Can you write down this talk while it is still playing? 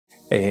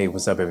Hey,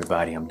 what's up,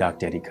 everybody? I'm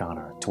Dr. Eddie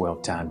Connor,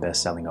 12-time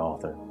best-selling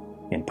author,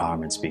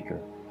 empowerment speaker,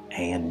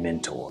 and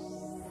mentor.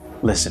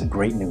 Listen,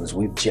 great news.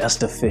 We've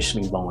just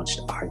officially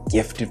launched our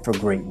Gifted for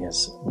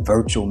Greatness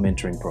virtual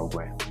mentoring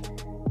program,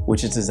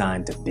 which is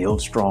designed to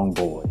build strong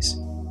boys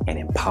and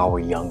empower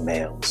young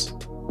males,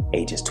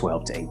 ages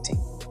 12 to 18.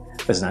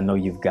 Listen, I know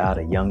you've got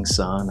a young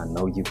son. I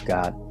know you've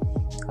got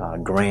a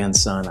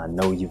grandson. I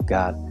know you've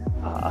got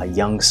a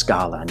young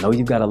scholar. I know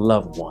you've got a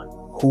loved one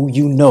who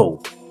you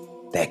know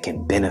that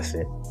can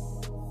benefit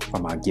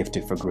from our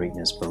Gifted for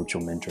Greatness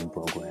virtual mentoring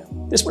program.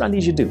 This is what I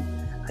need you to do.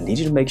 I need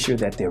you to make sure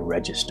that they're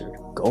registered.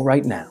 Go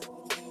right now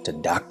to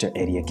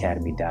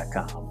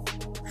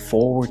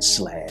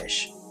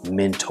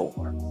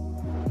dreddieacademy.com/mentor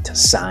to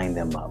sign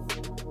them up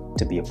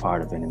to be a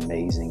part of an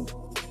amazing,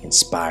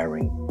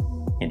 inspiring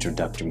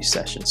introductory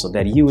session so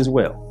that you as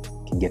well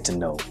can get to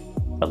know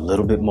a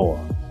little bit more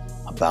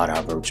about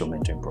our virtual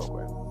mentoring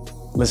program.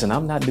 Listen,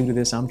 I'm not new to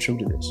this. I'm true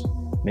to this.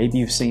 Maybe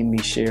you've seen me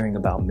sharing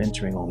about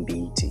mentoring on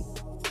BET,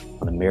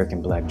 on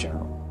American Black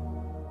Journal,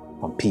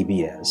 on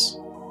PBS,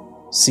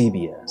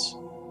 CBS,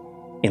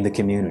 in the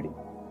community,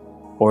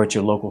 or at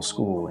your local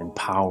school,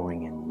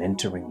 empowering and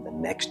mentoring the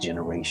next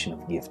generation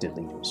of gifted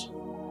leaders.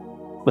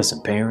 Listen,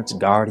 parents,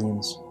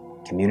 guardians,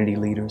 community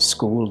leaders,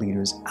 school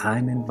leaders,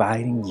 I'm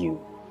inviting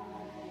you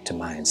to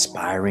my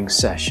inspiring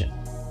session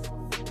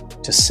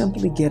to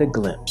simply get a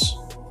glimpse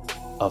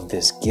of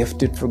this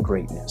Gifted for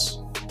Greatness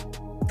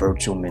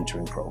virtual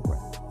mentoring program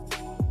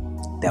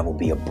that will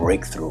be a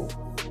breakthrough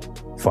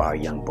for our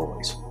young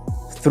boys.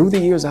 Through the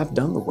years, I've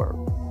done the work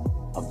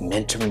of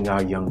mentoring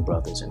our young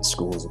brothers in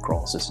schools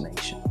across this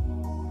nation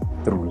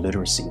through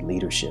literacy,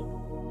 leadership,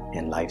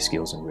 and life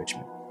skills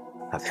enrichment.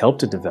 I've helped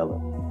to develop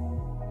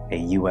a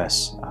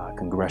U.S.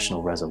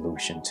 congressional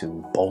resolution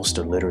to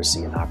bolster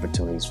literacy and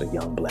opportunities for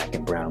young Black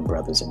and brown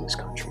brothers in this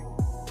country.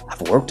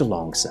 I've worked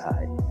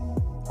alongside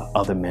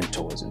other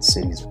mentors in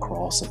cities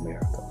across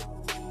America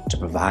to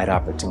provide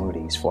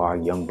opportunities for our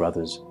young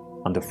brothers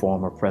under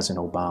former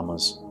President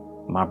Obama's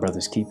My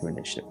Brother's Keeper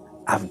initiative.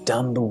 I've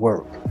done the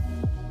work,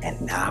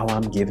 and now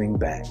I'm giving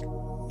back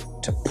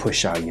to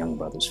push our young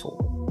brothers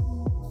forward.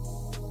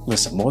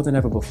 Listen, more than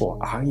ever before,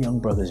 our young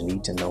brothers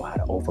need to know how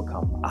to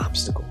overcome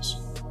obstacles,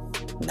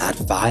 not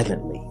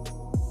violently,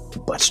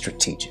 but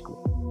strategically.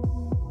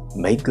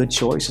 Make good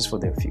choices for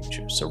their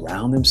future.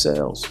 Surround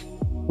themselves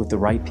with the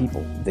right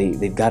people.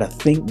 They've got to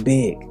think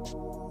big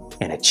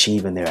and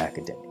achieve in their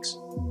academics.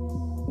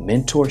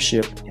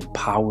 Mentorship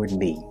empowered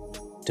me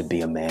to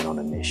be a man on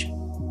a mission.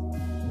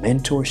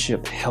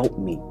 Mentorship helped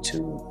me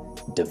to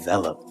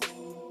develop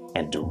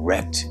and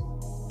direct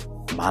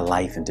my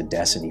life into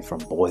destiny from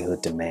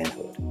boyhood to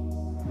manhood.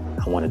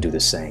 I want to do the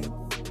same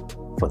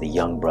for the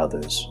young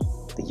brothers,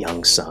 the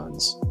young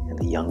sons, and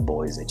the young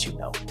boys that you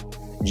know.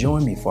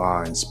 Join me for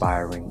our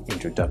inspiring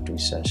introductory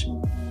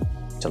session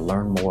to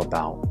learn more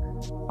about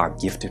our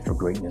Gifted for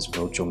Greatness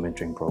virtual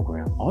mentoring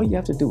program. All you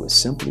have to do is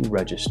simply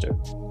register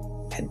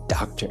at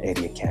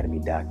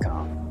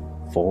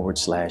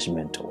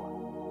dreddieacademy.com/mentor.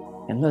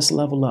 And let's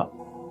level up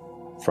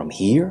from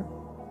here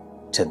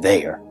to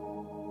there.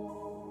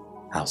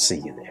 I'll see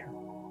you there.